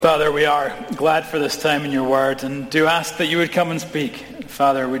Father, we are glad for this time in your word and do ask that you would come and speak.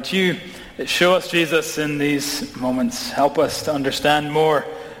 Father, would you show us Jesus in these moments? Help us to understand more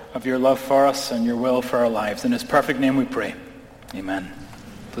of your love for us and your will for our lives. In his perfect name we pray. Amen.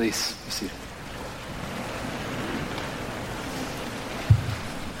 Please be seated.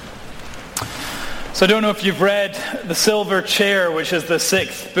 So I don't know if you've read The Silver Chair, which is the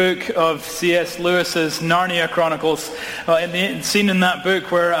 6th book of C.S. Lewis's Narnia Chronicles. In the scene in that book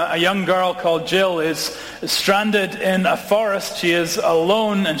where a young girl called Jill is stranded in a forest. She is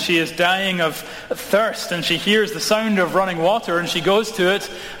alone and she is dying of thirst, and she hears the sound of running water and she goes to it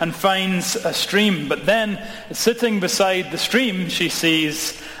and finds a stream. But then, sitting beside the stream, she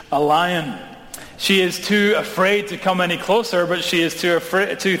sees a lion. She is too afraid to come any closer, but she is too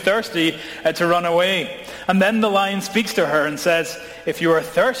thirsty to run away. And then the lion speaks to her and says, "If you are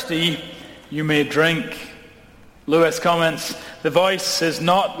thirsty, you may drink." Lewis comments, "The voice is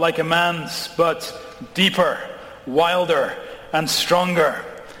not like a man's, but deeper, wilder, and stronger.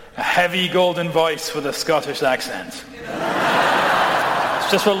 A heavy golden voice with a Scottish accent."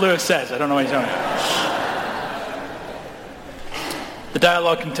 It's just what Lewis says. I don't know what he's talking about. The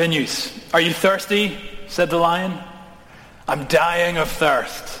dialogue continues. "Are you thirsty?" said the lion. "I'm dying of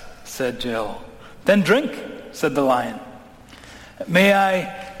thirst," said Jill. "Then drink," said the lion.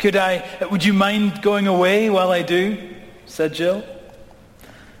 Would you mind going away while I do?" said Jill.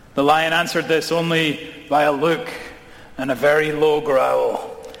 The lion answered this only by a look and a very low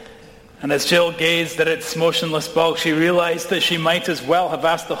growl. And as Jill gazed at its motionless bulk, she realized that she might as well have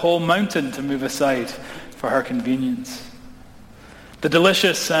asked the whole mountain to move aside for her convenience. The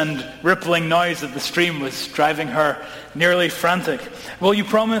delicious and rippling noise of the stream was driving her nearly frantic. "Will you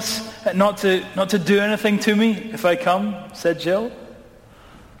promise not to do anything to me if I come?" said Jill.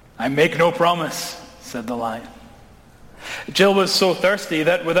 "I make no promise," said the lion. Jill was so thirsty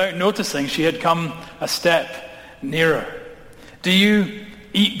that without noticing she had come a step nearer. "Do you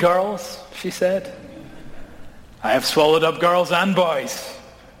eat girls?" she said. "I have swallowed up girls and boys,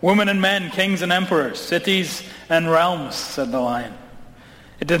 women and men, kings and emperors, cities and realms," said the lion.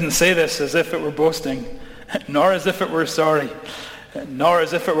 It didn't say this as if it were boasting, nor as if it were sorry, nor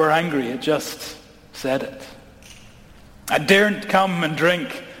as if it were angry. It just said it. "I daren't come and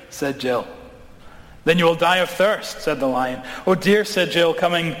drink," said Jill. "Then you will die of thirst," said the lion. "Oh dear," said Jill,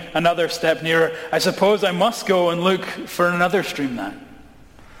 coming another step nearer. "I suppose I must go and look for another stream then."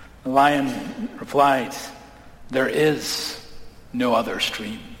 The lion replied, "There is no other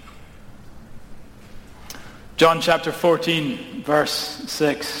stream." John chapter 14, verse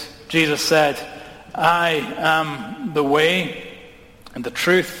 6, Jesus said, "I am the way and the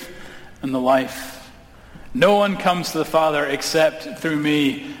truth and the life. No one comes to the Father except through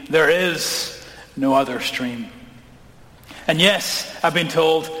me. There is no other stream." And yes, I've been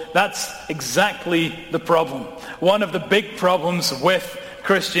told that's exactly the problem. One of the big problems with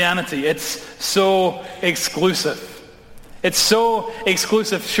Christianity. It's so exclusive. It's so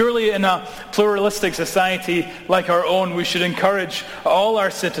exclusive. Surely in a pluralistic society like our own, we should encourage all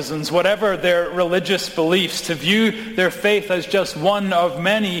our citizens, whatever their religious beliefs, to view their faith as just one of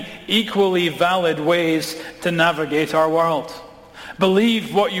many equally valid ways to navigate our world.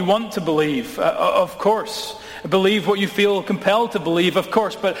 Believe what you want to believe, of course. Believe what you feel compelled to believe, of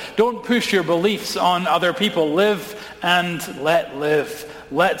course, but don't push your beliefs on other people. Live and let live.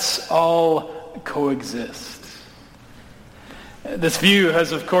 Let's all coexist. This view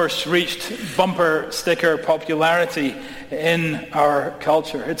has, of course, reached bumper sticker popularity in our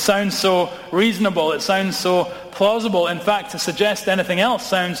culture. It sounds so reasonable. It sounds so plausible. In fact, to suggest anything else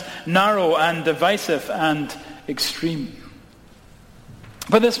sounds narrow and divisive and extreme.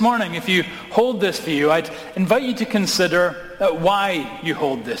 But this morning, if you hold this view, I'd invite you to consider why you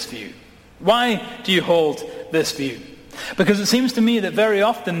hold this view. Why do you hold this view? Because it seems to me that very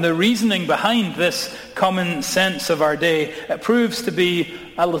often the reasoning behind this common sense of our day proves to be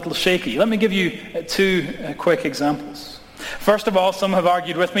a little shaky. Let me give you two quick examples. First of all, some have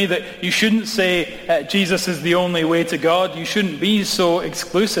argued with me that you shouldn't say Jesus is the only way to God. You shouldn't be so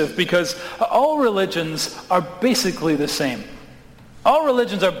exclusive because all religions are basically the same. All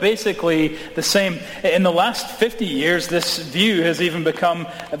religions are basically the same. In the last 50 years, this view has even become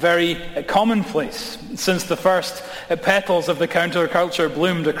very commonplace. Since the first petals of the counterculture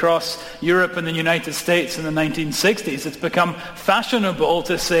bloomed across Europe and the United States in the 1960s, it's become fashionable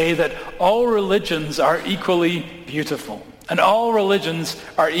to say that all religions are equally beautiful and all religions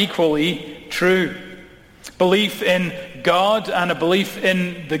are equally true. Belief in God and a belief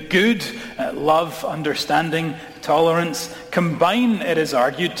in the good, love, understanding, tolerance, combine, it is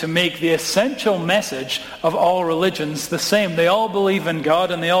argued, to make the essential message of all religions the same. They all believe in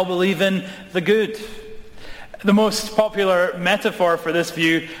God and they all believe in the good. The most popular metaphor for this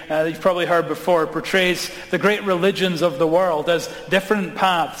view, that you've probably heard before, portrays the great religions of the world as different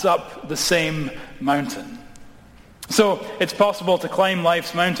paths up the same mountain. So it's possible to climb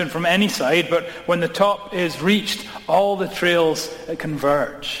life's mountain from any side, but when the top is reached, all the trails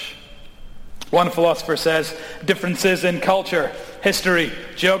converge. One philosopher says, differences in culture, history,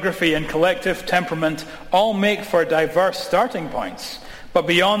 geography, and collective temperament all make for diverse starting points. But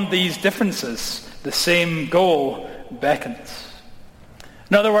beyond these differences, the same goal beckons.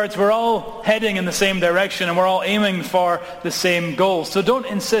 In other words, we're all heading in the same direction and we're all aiming for the same goals. So don't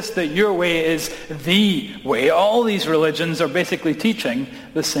insist that your way is the way. All these religions are basically teaching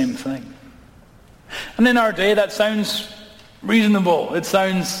the same thing. And in our day, that sounds reasonable. It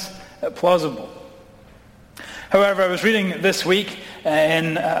sounds plausible. However, I was reading this week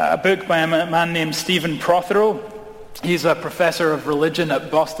in a book by a man named Stephen Prothero. He's a professor of religion at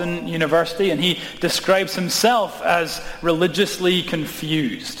Boston University, and he describes himself as religiously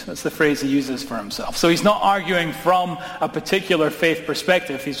confused. That's the phrase he uses for himself. So he's not arguing from a particular faith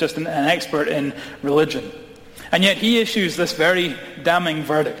perspective. He's just an expert in religion. And yet he issues this very damning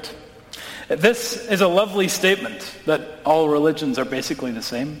verdict. This is a lovely statement that all religions are basically the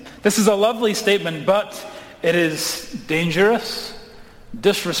same. This is a lovely statement, but it is dangerous,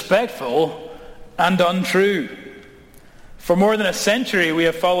 disrespectful, and untrue. For more than a century, we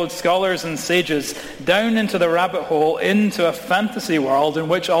have followed scholars and sages down into the rabbit hole, into a fantasy world in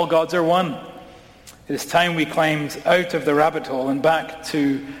which all gods are one. It is time we climbed out of the rabbit hole and back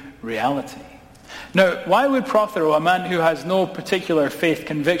to reality. Now, why would Prothero, a man who has no particular faith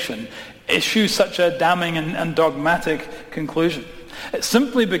conviction, issue such a damning and dogmatic conclusion? It's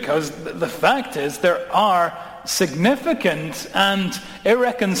simply because the fact is there are significant and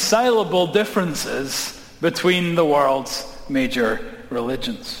irreconcilable differences between the world's major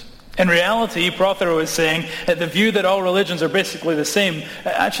religions. In reality, Prothero is saying that the view that all religions are basically the same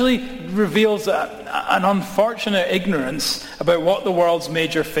actually reveals an unfortunate ignorance about what the world's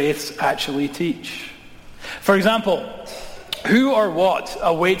major faiths actually teach. For example, who or what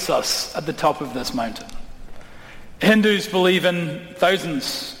awaits us at the top of this mountain? Hindus believe in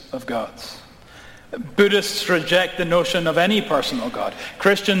thousands of gods. Buddhists reject the notion of any personal God.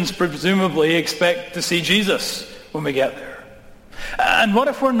 Christians presumably expect to see Jesus when we get there. And what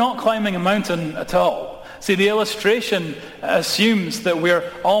if we're not climbing a mountain at all? See, the illustration assumes that we're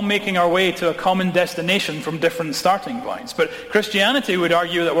all making our way to a common destination from different starting points. But Christianity would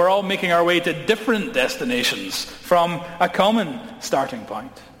argue that we're all making our way to different destinations from a common starting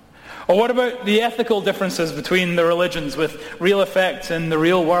point. Or what about the ethical differences between the religions with real effects in the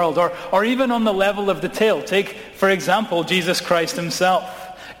real world, or even on the level of detail? Take, for example, Jesus Christ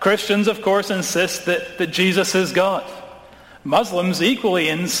himself. Christians, of course, insist that Jesus is God. Muslims equally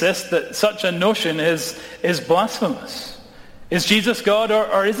insist that such a notion is blasphemous. Is Jesus God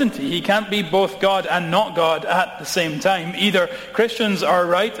or isn't he? He can't be both God and not God at the same time. Either Christians are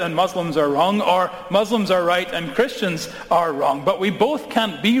right and Muslims are wrong, or Muslims are right and Christians are wrong. But we both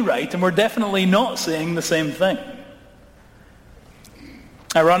can't be right, and we're definitely not saying the same thing.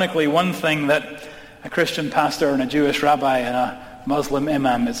 Ironically, one thing that a Christian pastor and a Jewish rabbi and a Muslim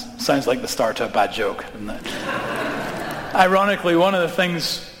imam sounds like the start to a bad joke, doesn't it? Ironically, one of the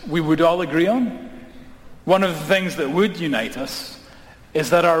things we would all agree on, one of the things that would unite us, is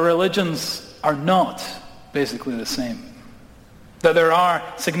that our religions are not basically the same. That there are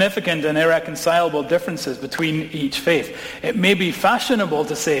significant and irreconcilable differences between each faith. It may be fashionable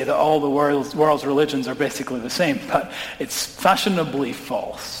to say that all the world's religions are basically the same, but it's fashionably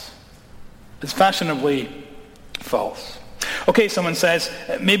false. It's fashionably false. Okay, someone says,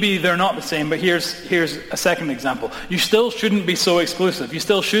 maybe they're not the same, but here's a second example. You still shouldn't be so exclusive. You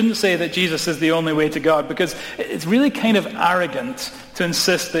still shouldn't say that Jesus is the only way to God, because it's really kind of arrogant to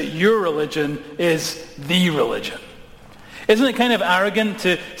insist that your religion is the religion. Isn't it kind of arrogant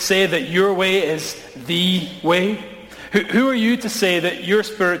to say that your way is the way? Who are you to say that your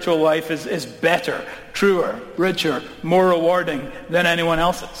spiritual life is better, truer, richer, more rewarding than anyone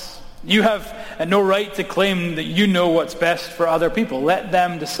else's? You have no right to claim that you know what's best for other people. Let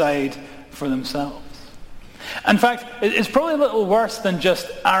them decide for themselves. In fact, it's probably a little worse than just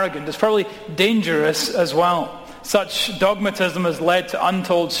arrogant. It's probably dangerous as well. Such dogmatism has led to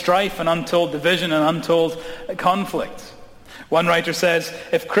untold strife and untold division and untold conflict. One writer says,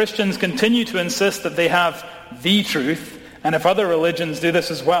 if Christians continue to insist that they have the truth, and if other religions do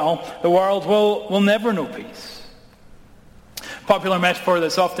this as well, the world will never know peace. Popular metaphor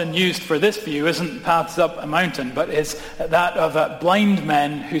that's often used for this view isn't paths up a mountain, but is that of blind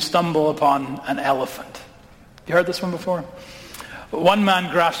men who stumble upon an elephant. You heard this one before? One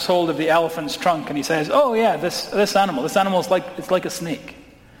man grasps hold of the elephant's trunk and he says, "Oh yeah, this animal is like a snake."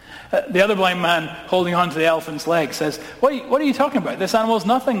 The other blind man holding on to the elephant's leg says, what are you talking about? This animal is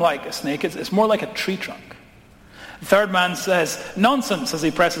nothing like a snake. It's more like a tree trunk. The third man says, "Nonsense," as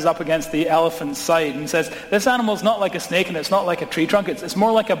he presses up against the elephant's side and says, "This animal is not like a snake and it's not like a tree trunk. It's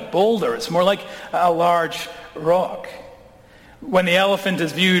more like a boulder. It's more like a large rock." When the elephant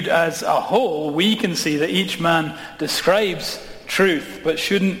is viewed as a whole, we can see that each man describes truth, but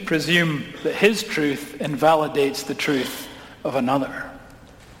shouldn't presume that his truth invalidates the truth of another.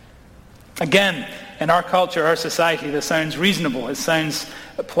 Again, in our culture, our society, this sounds reasonable. It sounds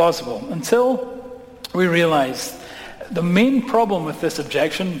plausible. Until we realize the main problem with this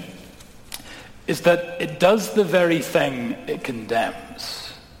objection is that it does the very thing it condemns.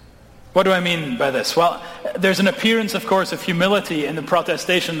 What do I mean by this? Well, there's an appearance, of course, of humility in the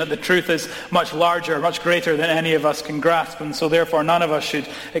protestation that the truth is much larger, much greater than any of us can grasp, and so therefore none of us should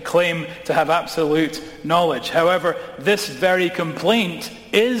claim to have absolute knowledge. However, this very complaint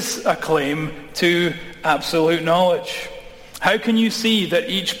is a claim to absolute knowledge. How can you see that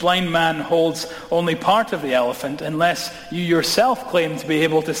each blind man holds only part of the elephant unless you yourself claim to be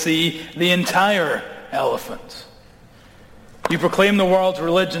able to see the entire elephant? You proclaim the world's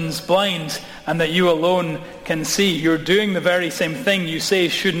religions blind and that you alone can see. You're doing the very same thing you say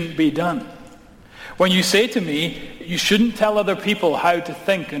shouldn't be done. When you say to me, you shouldn't tell other people how to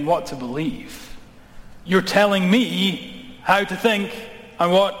think and what to believe, you're telling me how to think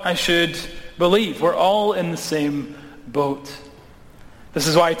and what I should believe. We're all in the same boat. This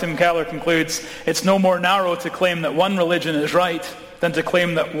is why Tim Keller concludes, it's no more narrow to claim that one religion is right than to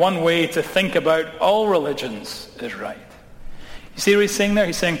claim that one way to think about all religions is right. You see what he's saying there?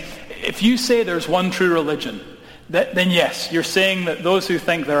 He's saying, if you say there's one true religion, then yes, you're saying that those who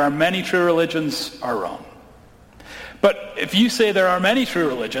think there are many true religions are wrong. But if you say there are many true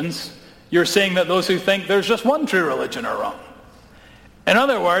religions, you're saying that those who think there's just one true religion are wrong. In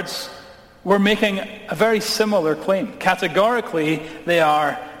other words, we're making a very similar claim. Categorically, they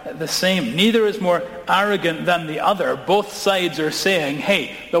are the same. Neither is more arrogant than the other. Both sides are saying,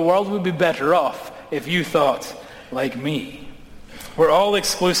 hey, the world would be better off if you thought like me. We're all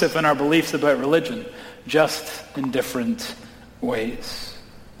exclusive in our beliefs about religion, just in different ways.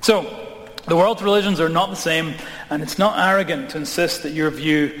 So, the world's religions are not the same, and it's not arrogant to insist that your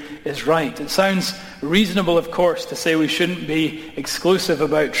view is right. It sounds reasonable, of course, to say we shouldn't be exclusive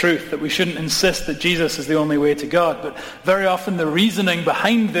about truth, that we shouldn't insist that Jesus is the only way to God. But very often the reasoning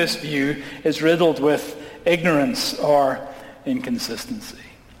behind this view is riddled with ignorance or inconsistency.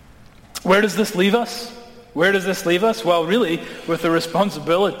 Where does this leave us? Where does this leave us? Well, really, with the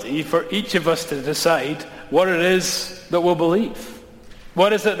responsibility for each of us to decide what it is that we'll believe.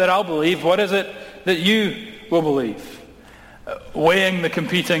 What is it that I'll believe? What is it that you will believe? Weighing the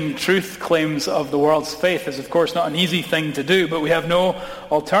competing truth claims of the world's faith is, of course, not an easy thing to do, but we have no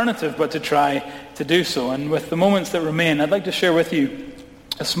alternative but to try to do so. And with the moments that remain, I'd like to share with you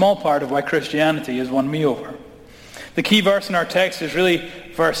a small part of why Christianity has won me over. The key verse in our text is really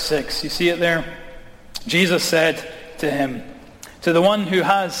verse 6. You see it there? Jesus said to him, to the one who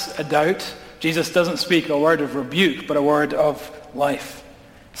has a doubt, Jesus doesn't speak a word of rebuke, but a word of life,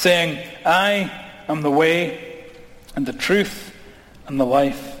 saying, I am the way and the truth and the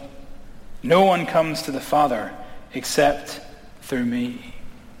life. No one comes to the Father except through me.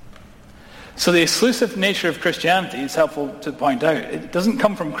 So the exclusive nature of Christianity is helpful to point out. It doesn't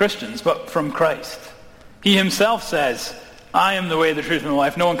come from Christians, but from Christ. He himself says, I am the way, the truth, and the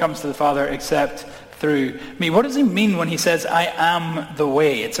life. No one comes to the Father except through me. What does he mean when he says, I am the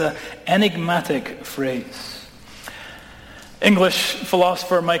way? It's an enigmatic phrase. English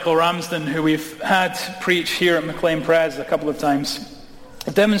philosopher Michael Ramsden, who we've had preach here at McLean Pres a couple of times,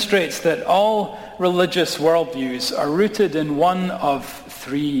 demonstrates that all religious worldviews are rooted in one of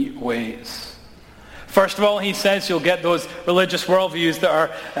three ways. First of all, he says you'll get those religious worldviews that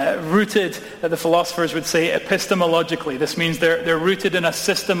are rooted, the philosophers would say, epistemologically. This means they're rooted in a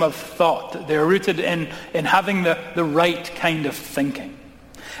system of thought. They're rooted in having the right kind of thinking.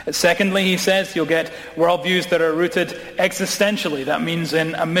 Secondly, he says you'll get worldviews that are rooted existentially. That means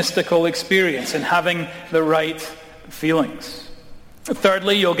in a mystical experience, in having the right feelings.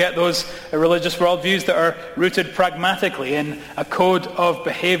 Thirdly, you'll get those religious worldviews that are rooted pragmatically in a code of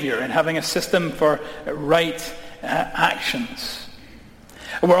behavior and having a system for right actions.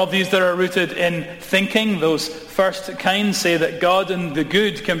 Worldviews that are rooted in thinking, those first kinds, say that God and the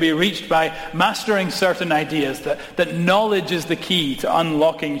good can be reached by mastering certain ideas, that knowledge is the key to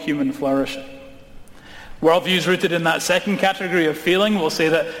unlocking human flourishing. Worldviews rooted in that second category of feeling will say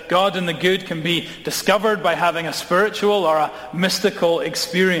that God and the good can be discovered by having a spiritual or a mystical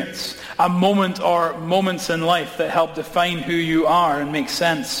experience, a moment or moments in life that help define who you are and make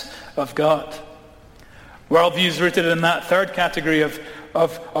sense of God. Worldviews rooted in that third category of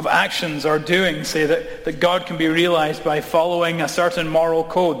actions or doing say that God can be realized by following a certain moral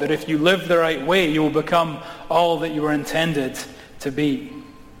code, that if you live the right way, you will become all that you were intended to be.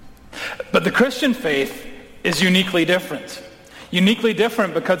 But the Christian faith is uniquely different. Uniquely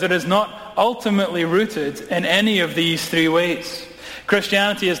different because it is not ultimately rooted in any of these three ways.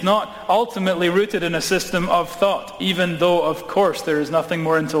 Christianity is not ultimately rooted in a system of thought, even though, of course, there is nothing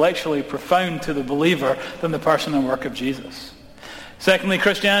more intellectually profound to the believer than the person and work of Jesus. Secondly,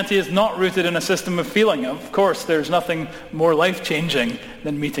 Christianity is not rooted in a system of feeling. Of course, there's nothing more life-changing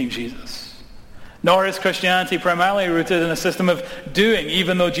than meeting Jesus. Nor is Christianity primarily rooted in a system of doing,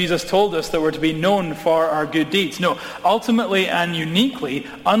 even though Jesus told us that we're to be known for our good deeds. No, ultimately and uniquely,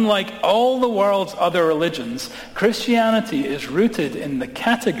 unlike all the world's other religions, Christianity is rooted in the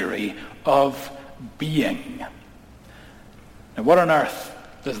category of being. Now, what on earth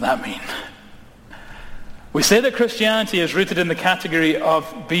does that mean? We say that Christianity is rooted in the category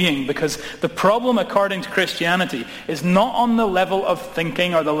of being because the problem, according to Christianity, is not on the level of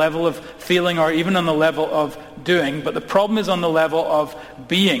thinking or the level of feeling or even on the level of doing, but the problem is on the level of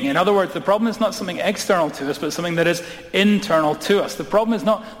being. In other words, the problem is not something external to us, but something that is internal to us. The problem is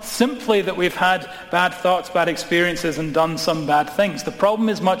not simply that we've had bad thoughts, bad experiences, and done some bad things. The problem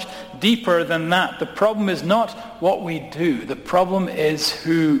is much deeper than that. The problem is not what we do. The problem is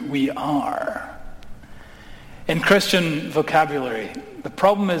who we are. In Christian vocabulary, the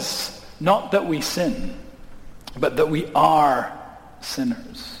problem is not that we sin, but that we are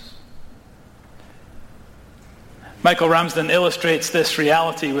sinners. Michael Ramsden illustrates this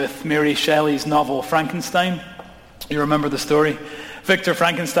reality with Mary Shelley's novel Frankenstein. You remember the story? Victor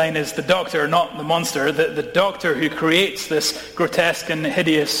Frankenstein is the doctor, not the monster, the doctor who creates this grotesque and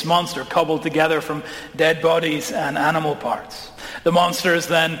hideous monster cobbled together from dead bodies and animal parts. The monster is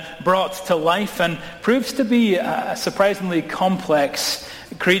then brought to life and proves to be a surprisingly complex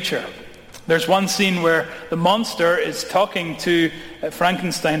creature. There's one scene where the monster is talking to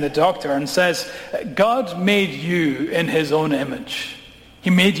Frankenstein, the doctor, and says, God made you in his own image.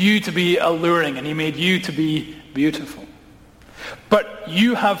 He made you to be alluring and he made you to be beautiful. But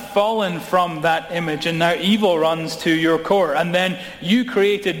you have fallen from that image and now evil runs to your core. And then you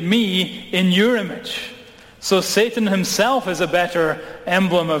created me in your image. So Satan himself is a better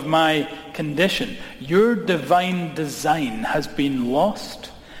emblem of my condition. Your divine design has been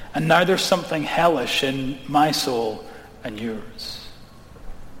lost, and now there's something hellish in my soul and yours.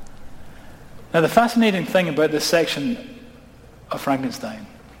 Now the fascinating thing about this section of Frankenstein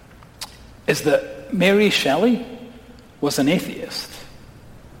is that Mary Shelley was an atheist.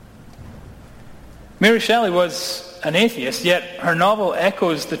 Mary Shelley was an atheist, yet her novel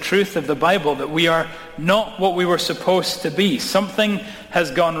echoes the truth of the Bible that we are not what we were supposed to be. Something has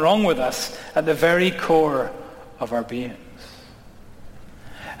gone wrong with us at the very core of our beings.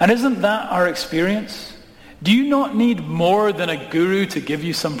 And isn't that our experience? Do you not need more than a guru to give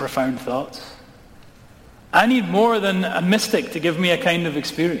you some profound thoughts? I need more than a mystic to give me a kind of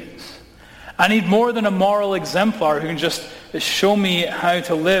experience. I need more than a moral exemplar who can just show me how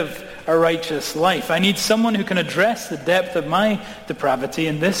to live a righteous life. I need someone who can address the depth of my depravity,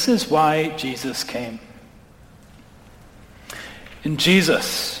 and this is why Jesus came. In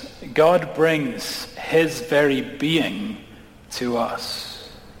Jesus, God brings his very being to us.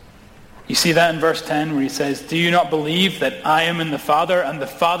 You see that in verse 10 where he says, do you not believe that I am in the Father and the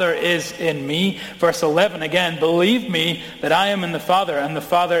Father is in me? Verse 11 again, believe me that I am in the Father and the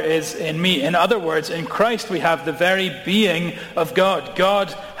Father is in me. In other words, in Christ we have the very being of God. God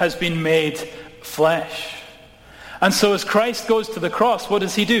has been made flesh. And so as Christ goes to the cross, what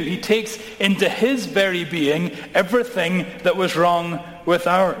does he do? He takes into his very being everything that was wrong with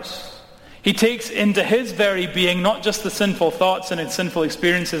ours. He takes into his very being not just the sinful thoughts and its sinful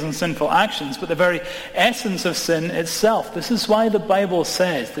experiences and sinful actions, but the very essence of sin itself. This is why the Bible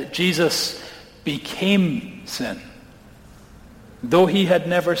says that Jesus became sin, though he had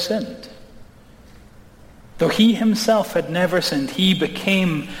never sinned. Though he himself had never sinned, he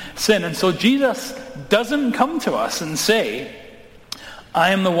became sin. And so Jesus doesn't come to us and say,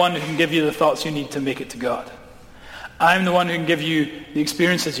 I am the one who can give you the thoughts you need to make it to God. I'm the one who can give you the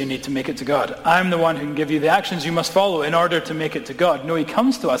experiences you need to make it to God. I'm the one who can give you the actions you must follow in order to make it to God. No, he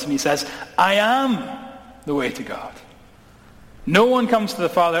comes to us and he says, I am the way to God. No one comes to the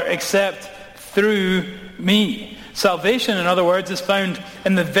Father except through me. Salvation, in other words, is found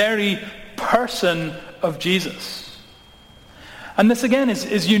in the very person of Jesus. And this again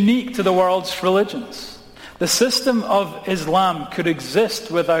is unique to the world's religions. The system of Islam could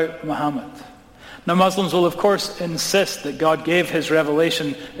exist without Muhammad. Now, Muslims will, of course, insist that God gave his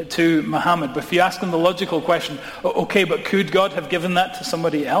revelation to Muhammad. But if you ask them the logical question, okay, but could God have given that to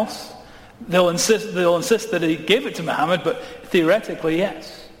somebody else? They'll insist that he gave it to Muhammad, but theoretically,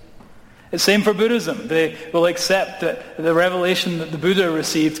 yes. It's the same for Buddhism. They will accept that the revelation that the Buddha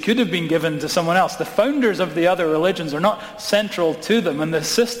received could have been given to someone else. The founders of the other religions are not central to them, and the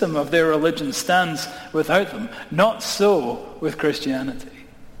system of their religion stands without them. Not so with Christianity.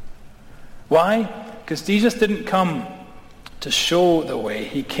 Why? Because Jesus didn't come to show the way.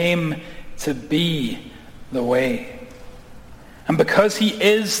 He came to be the way. And because he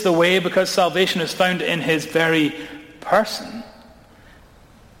is the way, because salvation is found in his very person,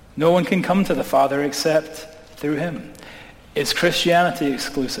 no one can come to the Father except through him. Is Christianity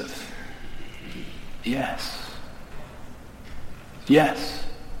exclusive? Yes. Yes.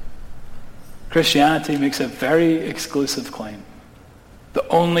 Christianity makes a very exclusive claim. The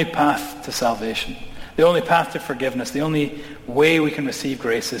only path to salvation, the only path to forgiveness, the only way we can receive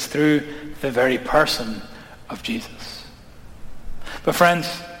grace is through the very person of Jesus. But friends,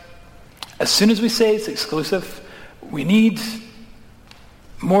 as soon as we say it's exclusive, we need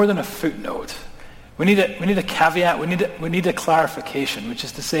more than a footnote. We need a caveat, we need a clarification, which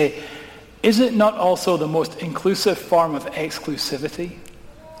is to say, is it not also the most inclusive form of exclusivity?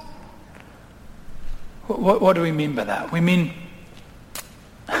 What do we mean by that? We mean,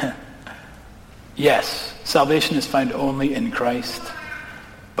 yes, salvation is found only in Christ,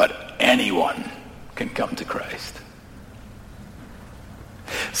 but anyone can come to Christ.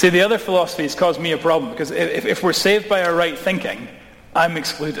 See, the other philosophies cause me a problem, because if we're saved by our right thinking, I'm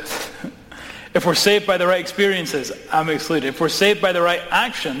excluded. If we're saved by the right experiences, I'm excluded. If we're saved by the right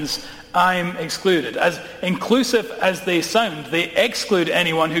actions, I'm excluded. As inclusive as they sound, they exclude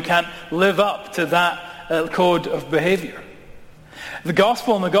anyone who can't live up to that code of behavior. The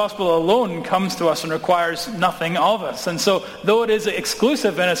gospel and the gospel alone comes to us and requires nothing of us. And so, though it is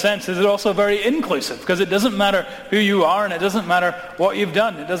exclusive in a sense, it is also very inclusive, because it doesn't matter who you are and it doesn't matter what you've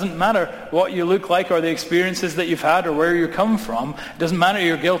done. It doesn't matter what you look like or the experiences that you've had or where you come from. It doesn't matter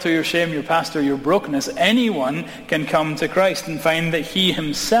your guilt or your shame, your past or your brokenness. Anyone can come to Christ and find that he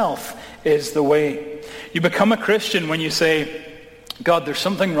himself is the way. You become a Christian when you say, God, there's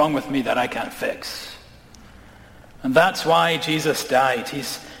something wrong with me that I can't fix. And that's why Jesus died.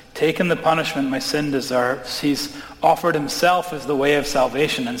 He's taken the punishment my sin deserves. He's offered himself as the way of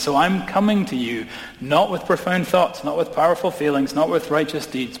salvation. And so I'm coming to you, not with profound thoughts, not with powerful feelings, not with righteous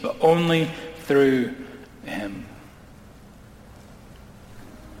deeds, but only through him.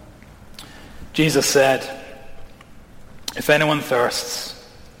 Jesus said, if anyone thirsts,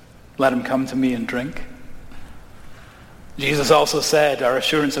 let him come to me and drink. Jesus also said, our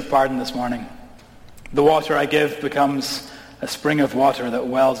assurance of pardon this morning, the water I give becomes a spring of water that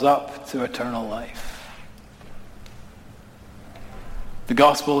wells up to eternal life. The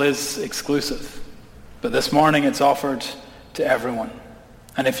gospel is exclusive, but this morning it's offered to everyone.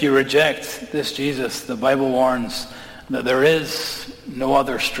 And if you reject this Jesus, the Bible warns that there is no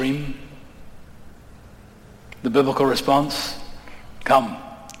other stream. The biblical response, come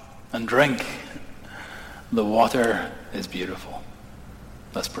and drink. The water is beautiful.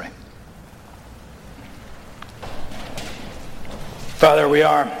 Let's pray. Father, we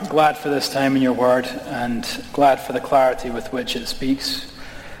are glad for this time in your word and glad for the clarity with which it speaks.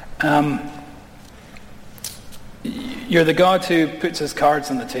 You're the God who puts his cards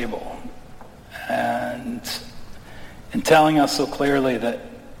on the table. And in telling us so clearly that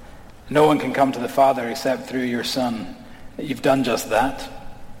no one can come to the Father except through your Son, you've done just that.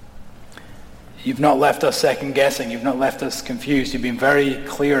 You've not left us second guessing. You've not left us confused. You've been very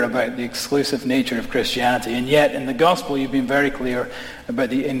clear about the exclusive nature of Christianity. And yet in the gospel you've been very clear about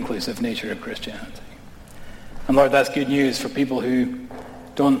the inclusive nature of Christianity. And Lord, that's good news for people who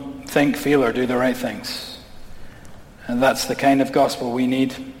don't think, feel, or do the right things. And that's the kind of gospel we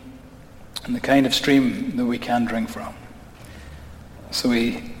need and the kind of stream that we can drink from. So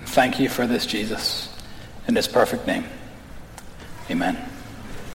we thank you for this, Jesus, in his perfect name. Amen.